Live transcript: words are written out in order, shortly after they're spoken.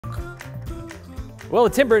Well, the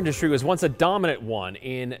timber industry was once a dominant one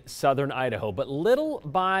in southern Idaho, but little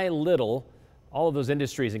by little, all of those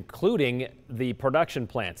industries, including the production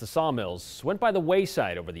plants, the sawmills, went by the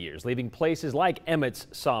wayside over the years, leaving places like Emmett's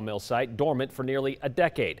sawmill site dormant for nearly a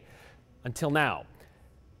decade. Until now.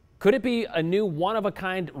 Could it be a new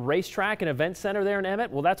one-of-a-kind racetrack and event center there in Emmett?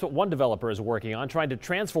 Well, that's what one developer is working on, trying to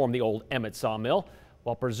transform the old Emmett sawmill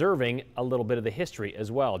while preserving a little bit of the history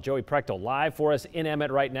as well. Joey Prechtel live for us in Emmett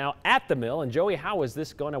right now at the mill. And Joey, how is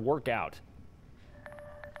this going to work out?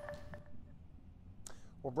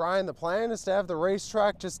 Well, Brian, the plan is to have the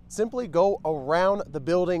racetrack just simply go around the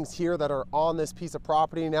buildings here that are on this piece of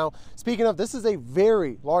property. Now, speaking of, this is a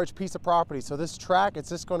very large piece of property, so this track, it's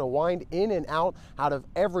just going to wind in and out of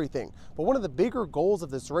everything. But one of the bigger goals of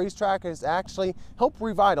this racetrack is actually help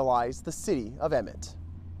revitalize the city of Emmett.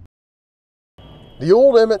 The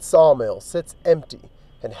old Emmett sawmill sits empty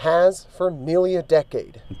and has for nearly a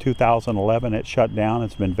decade. In 2011, it shut down.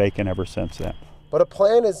 It's been vacant ever since then. But a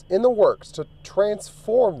plan is in the works to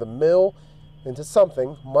transform the mill into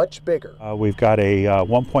something much bigger. We've got a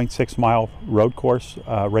 1.6 mile road course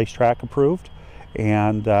racetrack approved,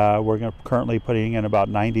 and we're currently putting in about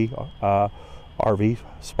 90 RV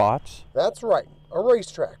spots. That's right, a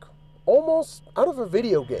racetrack, almost out of a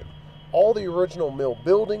video game. All the original mill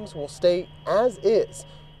buildings will stay as is.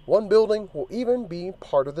 One building will even be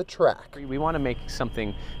part of the track. We want to make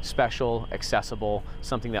something special, accessible,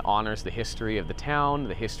 something that honors the history of the town,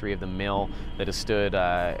 the history of the mill that has stood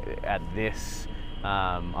on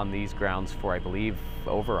these grounds for, I believe,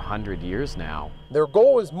 over 100 years now. Their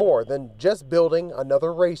goal is more than just building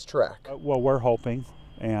another racetrack. Well, we're hoping,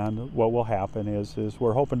 and what will happen is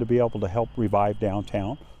we're hoping to be able to help revive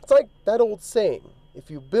downtown. It's like that old saying, if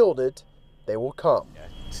you build it, they will come.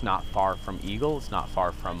 It's not far from Eagle, it's not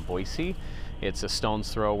far from Boise. It's a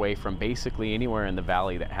stone's throw away from basically anywhere in the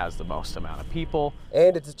valley that has the most amount of people.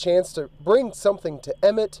 And it's a chance to bring something to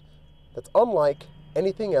Emmett that's unlike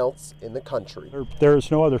anything else in the country. There is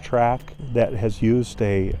no other track that has used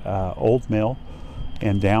a old mill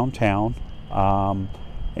in downtown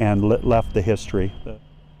and left the history.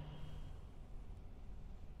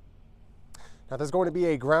 Now, there's going to be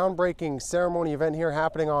a groundbreaking ceremony event here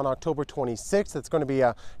happening on October 26th. It's going to be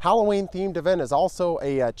a Halloween-themed event. It's also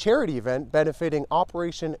a charity event benefiting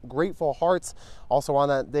Operation Grateful Hearts. Also on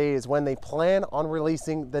that day is when they plan on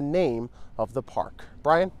releasing the name of the park.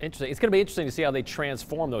 Brian? Interesting. It's going to be interesting to see how they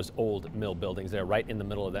transform those old mill buildings there right in the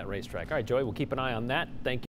middle of that racetrack. All right, Joey, we'll keep an eye on that. Thank you.